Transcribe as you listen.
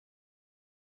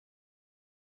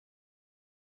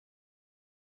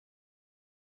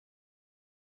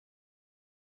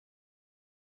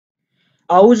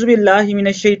आऊज़ बिल्लाहि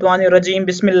मिनश्शैतानिर्रजीम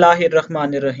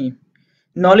बिस्मिल्लाहिर्रहमानिर्रहीम।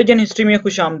 Knowledge and history में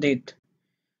खुश आमदीद।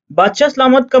 बादशाह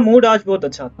सलामत का मूड आज बहुत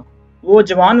अच्छा था। वो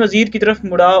जवान वजीर की तरफ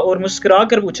मुड़ा और मुस्कुरा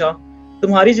कर पूछा,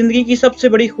 तुम्हारी जिंदगी की सबसे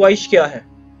बड़ी ख्वाहिश क्या है?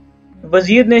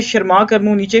 वजीर ने शर्मा कर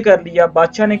मुंह नीचे कर लिया।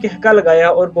 बादशाह ने कहका लगाया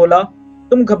और बोला,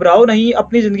 तुम घबराओ नहीं,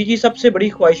 अपनी जिंदगी की सबसे बड़ी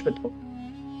ख्वाहिश बताओ।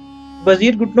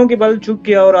 वजीर घुटनों के बल झुक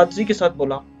गया और आजिज़ी के साथ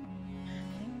बोला,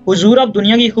 हुजूर, आप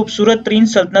दुनिया की खूबसूरत तरीन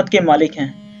सल्तनत के मालिक हैं।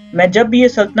 मैं जब भी ये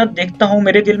सल्तनत देखता हूँ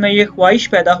मेरे दिल में ये ख्वाहिश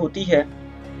पैदा होती है,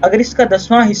 अगर इसका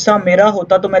 10वां हिस्सा मेरा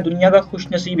होता तो मैं दुनिया का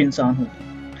खुशनसीब इंसान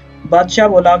होता। बादशाह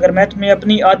बोला, अगर मैं तुम्हें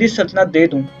अपनी आधी सल्तनत दे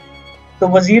दूं? तो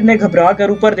वजीर ने घबरा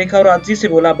कर ऊपर देखा और आजिज़ी से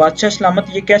बोला, बादशाह सलामत,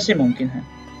 ये कैसे मुमकिन है?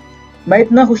 मैं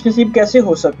इतना खुशनसीब कैसे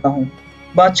हो सकता हूँ?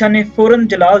 बादशाह ने फौरन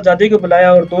जलालजादे को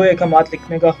बुलाया और 2 अहकामात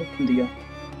लिखने का हुक्म दिया।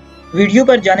 वीडियो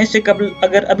पर जाने से कबल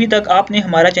अगर अभी तक आपने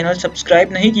हमारा चैनल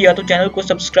सब्सक्राइब नहीं किया तो चैनल को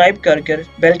सब्सक्राइब कर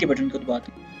बेल के बटन को दबा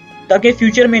दें ताकि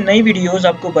फ्यूचर में नई वीडियोस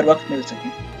आपको बर वक्त मिल सकें।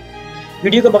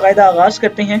 वीडियो का बाकायदा आगाज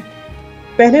करते हैं।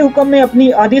 पहले हुक्म में अपनी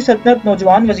आधी सल्तनत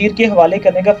नौजवान वजीर के हवाले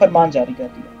करने का फरमान जारी कर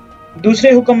दिया।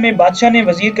 दूसरे हुक्म में बादशाह ने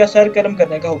वजीर का सर कलम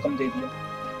करने का हुक्म दे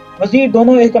दिया। वजीर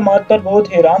दोनों अहकामात पर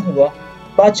बहुत हैरान हुआ।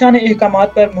 बादशाह ने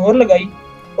अहकामात पर मोहर लगाई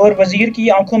और वजीर की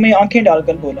आंखों में आंखें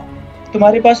डालकर बोला,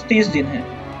 तुम्हारे पास 30 दिन हैं।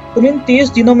 तुम इन 30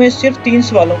 दिनों में सिर्फ 3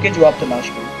 सवालों के जवाब तलाश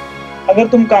करो। अगर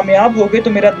तुम कामयाब होगे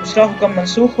तो मेरा दूसरा हुक्म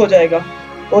मनसूख हो जाएगा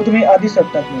और तुम्हें आधी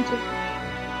सल्तनत मिल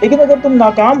जाएगी। लेकिन अगर तुम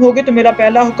नाकाम होगे तो मेरा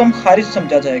पहला हुक्म खारिज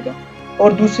समझा जाएगा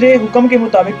और दूसरे हुक्म के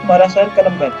मुताबिक तुम्हारा सर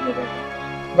कलम कर दिया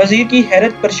जाएगा। वजीर की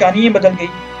हैरत परेशानी बदल गई।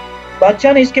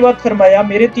 बादशाह ने इसके बाद फरमाया,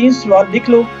 मेरे 3 सवाल लिख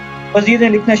लो। वजीर ने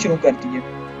लिखना शुरू कर दिए।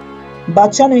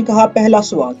 बादशाह ने कहा, पहला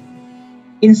सवाल,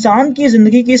 इंसान की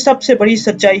जिंदगी की सबसे बड़ी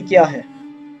सच्चाई क्या है?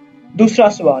 दूसरा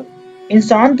सवाल,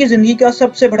 इंसान की जिंदगी का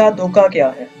सबसे बड़ा धोखा क्या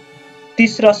है?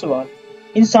 तीसरा सवाल,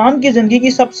 इंसान की जिंदगी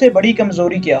की सबसे बड़ी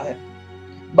कमजोरी क्या है?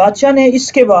 बादशाह ने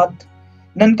इसके बाद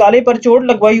ननकाले पर चोट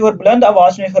लगवाई और बुलंद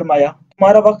आवाज में फरमाया,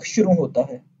 तुम्हारा वक्त शुरू होता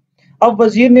है। अब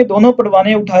वजीर ने दोनों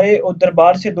परवाने उठाए और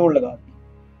दरबार से दौड़ लगा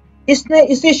दी। इसने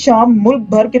इसी शाम मुल्क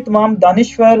भर के तमाम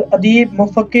दानिश्वर, अदीब,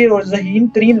 मुफक्किर और ज़हीन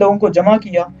तरीन लोगों को जमा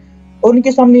किया और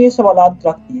उनके सामने ये सवालात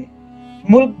रख दिए।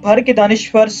 मुल्क भर के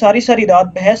दानिश्वर सारी सारी रात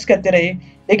बहस करते रहे,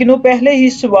 लेकिन वो पहले ही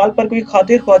इस सवाल पर कोई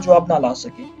खातिर ख्वाह जवाब ना ला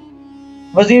सके।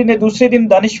 वजीर ने दूसरे दिन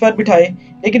दानिश्वर बिठाए,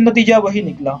 लेकिन नतीजा वही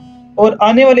निकला और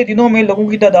आने वाले दिनों में लोगों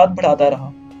की तादाद बढ़ाता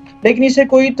रहा, लेकिन इसे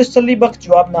कोई तसल्ली बख्श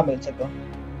जवाब ना मिल सका।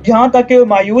 यहाँ तक कि वो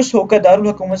मायूस होकर दारुल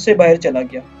हुकूमत से बाहर चला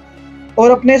गया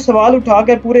और अपने सवाल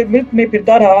उठाकर पूरे मुल्क में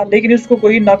फिरता रहा, लेकिन उसको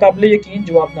कोई नाकाबिले यकीन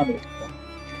जवाब ना मिल सका।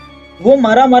 वो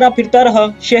मारा मारा फिरता रहा,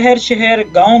 शहर शहर,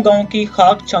 गांव गांव की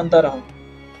खाक छानता रहा।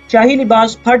 शाही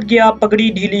लिबास फट गया, पगड़ी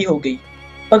ढीली हो गई।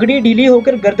 पगड़ी ढीली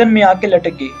होकर गर्दन में आके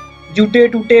लटक गई। जूते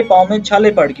टूटे, पाँव में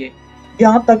छाले पड़ गए।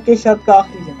 यहाँ तक के शर्त का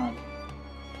आखिरी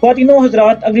जनाजा। ख्वातीनो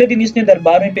हजरात, अगले दिन इसने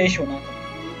दरबार में पेश होना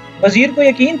था। वजीर को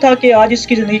यकीन था कि आज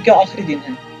इसकी जिंदगी का आखिरी दिन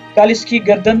है। कल इसकी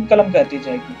गर्दन कलम कर दी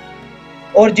जाएगी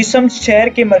और जिस्म शहर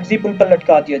के मर्जी पुल पर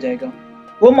लटका दिया जाएगा।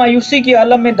 वो मायूसी के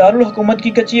आलम में दारुल हुकूमत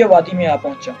की कच्ची आबादी में आ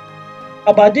पहुंचा।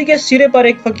 आबादी के सिरे पर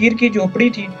एक फकीर की झोपड़ी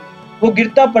थी। वो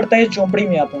गिरता पड़ता इस झोपड़ी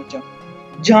में आ पहुंचा,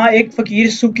 जहां एक फकीर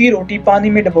सूखी रोटी पानी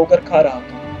में डुबोकर खा रहा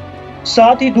था।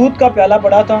 साथ ही दूध का प्याला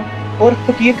पड़ा था और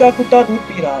फकीर का कुत्ता दूध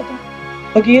पी रहा था।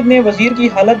 फकीर ने वजीर की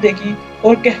हालत देखी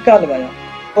और कहका लगाया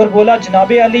और बोला,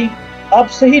 जनाबे अली, आप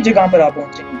सही जगह पर आ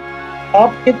पहुंचे हैं।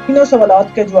 आपके तीनों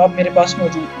सवालात के जवाब मेरे पास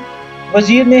मौजूद हैं।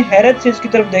 वजीर ने हैरत से इसकी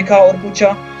तरफ देखा और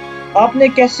पूछा, आपने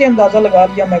कैसे अंदाजा लगा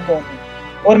लिया मैं कौन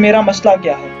हूँ और मेरा मसला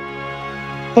क्या है?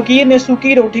 फकीर ने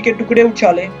सूखी रोटी के टुकड़े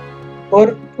उछाले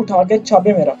और उठा के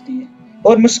छाबे में रख दिए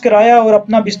और मुस्कुराया और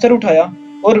अपना बिस्तर उठाया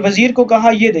और वजीर को कहा,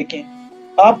 ये देखें,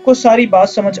 आपको सारी बात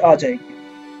समझ आ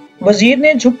जाएगी। वजीर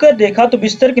ने झुककर देखा तो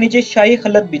बिस्तर के नीचे शाही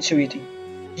खलत बिछी हुई थी।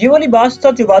 ये वो लिबास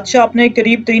था जो बादशाह अपने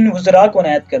करीब तरीन वज़रा को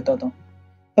इनायत करता था।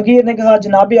 फकीर ने कहा,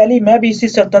 जनाबे अली, मैं भी इसी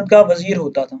सल्तनत का वजीर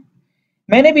होता था।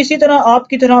 मैंने भी इसी तरह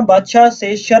आपकी तरह बादशाह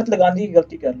से शर्त लगाने की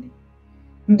गलती कर ली।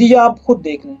 नतीजा आप खुद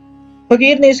देख लें।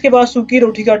 फकीर ने इसके बाद सूखी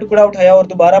रोटी का टुकड़ा उठाया और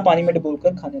दोबारा पानी में डुबोकर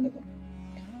खाने लगा।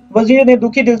 वजीर ने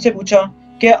दुखी दिल से पूछा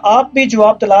कि आप भी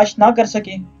जवाब तलाश ना कर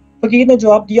सके? फकीर ने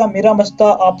जवाब दिया, मेरा मसला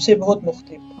आपसे बहुत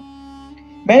मुख्तलिफ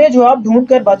था। मैंने जवाब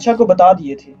ढूंढकर बादशाह को बता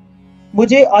दिए थे।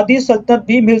 मुझे आधी सल्तनत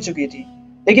भी मिल चुकी थी,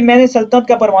 लेकिन मैंने सल्तनत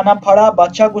का परवाना फाड़ा,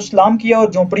 बादशाह को सलाम किया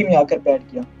और झोंपड़ी में आकर बैठ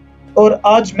गया और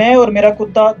आज मैं और मेरा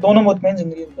कुत्ता दोनों मुतमईन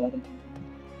जिंदगी गुजार रहे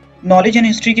हैं। नॉलेज एंड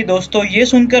हिस्ट्री के दोस्तों, ये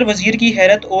सुनकर वजीर की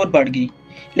हैरत और बढ़ गई,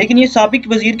 लेकिन ये साबिक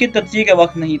वजीर के तज्जिये का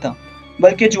वक्त नहीं था,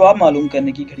 बल्कि जवाब मालूम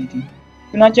करने की घड़ी थी।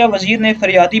 चुनांचे वजीर ने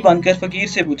फरियादी बनकर फकीर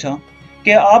से पूछा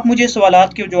कि आप मुझे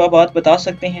सवालात के जवाबात बता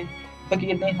सकते हैं?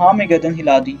 फकीर ने हाँ में गर्दन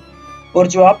हिला दी और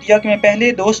जवाब दिया कि मैं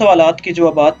पहले 2 सवालात के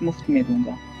जवाबात मुफ्त में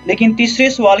दूंगा। لیکن تیسرے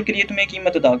سوال کے لیے تمہیں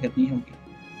قیمت ادا کرنی ہوگی۔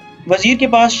 وزیر کے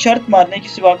پاس شرط مارنے کے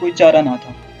سوا کوئی چارہ نہ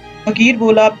تھا۔ فقیر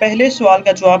بولا، پہلے سوال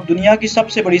کا جواب دنیا کی سب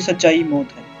سے بڑی سچائی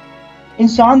موت ہے۔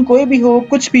 انسان کوئی بھی ہو،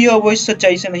 کچھ بھی ہو، وہ اس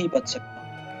سچائی سے نہیں بچ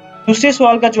سکتا۔ دوسرے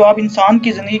سوال کا جواب انسان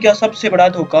کی زندگی کا سب سے بڑا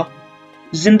دھوکہ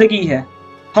زندگی ہے۔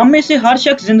 ہم میں سے ہر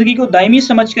شخص زندگی کو دائمی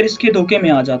سمجھ کر اس کے دھوکے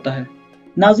میں آ جاتا ہے۔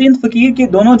 ناظرین، فقیر کے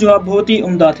دونوں جواب بہت ہی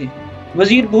عمدہ تھے۔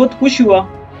 وزیر بہت خوش ہوا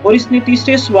اور اس نے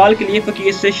تیسرے سوال کے لیے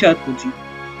فقیر سے شرط پوچھی۔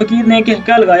 فقیر نے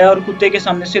کہکا لگایا اور کتے کے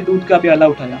سامنے سے دودھ کا پیالہ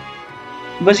اٹھایا،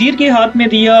 وزیر کے ہاتھ میں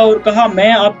دیا اور کہا،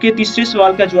 میں آپ کے تیسرے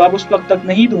سوال کا جواب اس وقت تک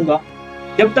نہیں دوں گا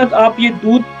جب تک آپ یہ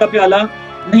دودھ کا پیالہ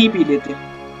نہیں پی لیتے۔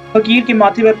 فقیر کے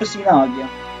ماتھے پر پسینہ آ گیا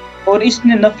اور اس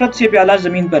نے نفرت سے پیالہ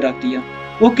زمین پر رکھ دیا۔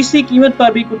 وہ کسی قیمت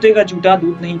پر بھی کتے کا جھوٹا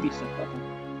دودھ نہیں پی سکتا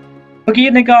تھا۔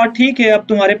 فقیر نے کہا، ٹھیک ہے، اب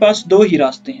تمہارے پاس دو ہی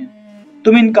راستے ہیں،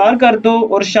 تم انکار کر دو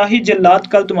اور شاہی جلاد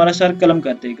کل تمہارا سر قلم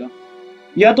کر دے گا،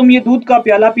 یا تم یہ دودھ کا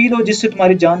پیالہ پی لو جس سے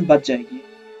تمہاری جان بچ جائے گی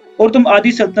اور تم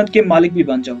آدھی سلطنت کے مالک بھی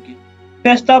بن جاؤ گے۔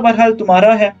 فیصلہ بہرحال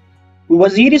تمہارا ہے۔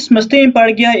 وزیر اس مسئلے میں پڑ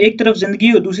گیا، ایک طرف زندگی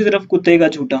اور دوسری طرف کتے کا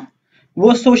جھوٹا۔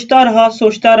 وہ سوچتا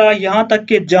رہا یہاں تک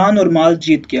کہ جان اور مال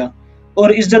جیت گیا اور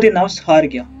عزت نفس ہار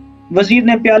گیا۔ وزیر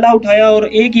نے پیالہ اٹھایا اور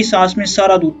ایک ہی سانس میں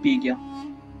سارا دودھ پی گیا۔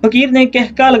 فقیر نے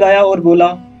کہکا لگایا اور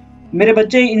بولا، میرے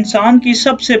بچے، انسان کی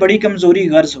سب سے بڑی کمزوری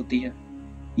غرض ہوتی ہے،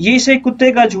 یہ اسے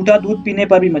کتے کا جھوٹا دودھ پینے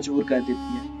پر بھی مجبور کر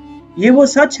دیتی ہے۔ یہ وہ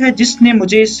سچ ہے جس نے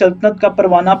مجھے اس سلطنت کا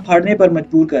پروانہ پھاڑنے پر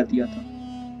مجبور کر دیا تھا۔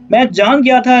 میں جان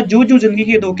گیا تھا جو زندگی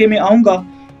کے دھوکے میں آؤں گا،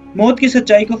 موت کی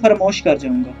سچائی کو فراموش کر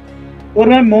جاؤں گا، اور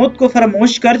میں موت کو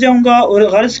فراموش کر جاؤں گا اور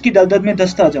غرض کی دلدل میں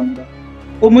دھستا جاؤں گا،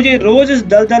 اور مجھے روز اس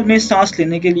دلدل میں سانس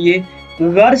لینے کے لیے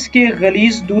غرض کے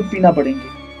غلیظ دودھ پینا پڑیں گے۔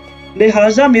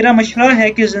 لہٰذا میرا مشورہ ہے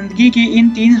کہ زندگی کی ان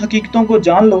تین حقیقتوں کو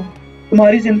جان لو،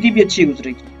 تمہاری زندگی بھی اچھی گزرے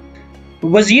گی۔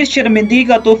 وزیر شرمندگی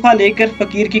کا تحفہ لے کر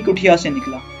فقیر کی کٹھیا سے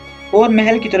نکلا اور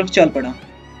محل کی طرف چل پڑا۔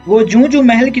 وہ جو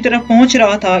محل کی طرف پہنچ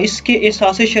رہا تھا، اس کے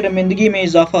احساس شرمندگی میں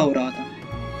اضافہ ہو رہا تھا۔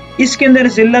 اس کے اندر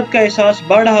ذلت کا احساس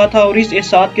بڑھ رہا تھا اور اس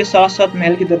احساس کے ساتھ ساتھ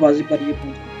محل کے دروازے پر یہ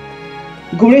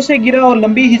پہنچا، گھوڑے سے گرا اور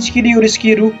لمبی ہچکی لی اور اس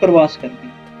کی روح پرواز کر گئی۔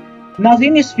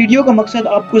 ناظرین، اس ویڈیو کا مقصد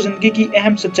آپ کو زندگی کی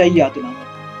اہم سچائی یاد دلانا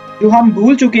ہے، جو ہم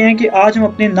بھول چکے ہیں کہ آج ہم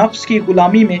اپنے نفس کی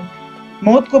غلامی میں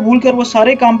موت کو بھول کر وہ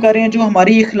سارے کام کر رہے ہیں جو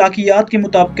ہماری اخلاقیات کے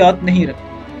مطابقات نہیں رکھتے۔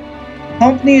 ہم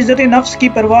اپنی عزت نفس کی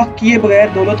پرواہ کیے بغیر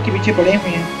دولت کے پیچھے پڑے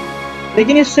ہوئے ہیں،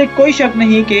 لیکن اس سے کوئی شک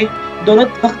نہیں کہ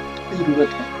دولت وقت کی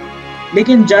ضرورت ہے،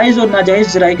 لیکن جائز اور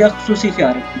ناجائز ذرائع کا خصوصی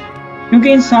خیال رکھیں، کیونکہ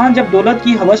انسان جب دولت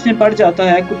کی ہوس میں پڑ جاتا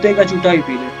ہے، کتے کا جھوٹا ہی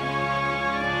پی لیتا ہے۔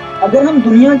 اگر ہم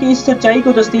دنیا کی اس سچائی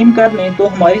کو تسلیم کر لیں تو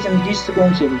ہماری زندگی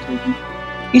سکون سے گزرے گی۔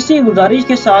 اسی گزارش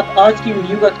کے ساتھ آج کی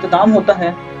ویڈیو کا اختتام ہوتا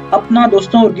ہے۔ اپنا،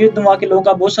 دوستوں اور گرد نواح کے لوگوں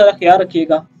کا بہت سارا خیال رکھیے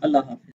گا۔ اللہ حافظ۔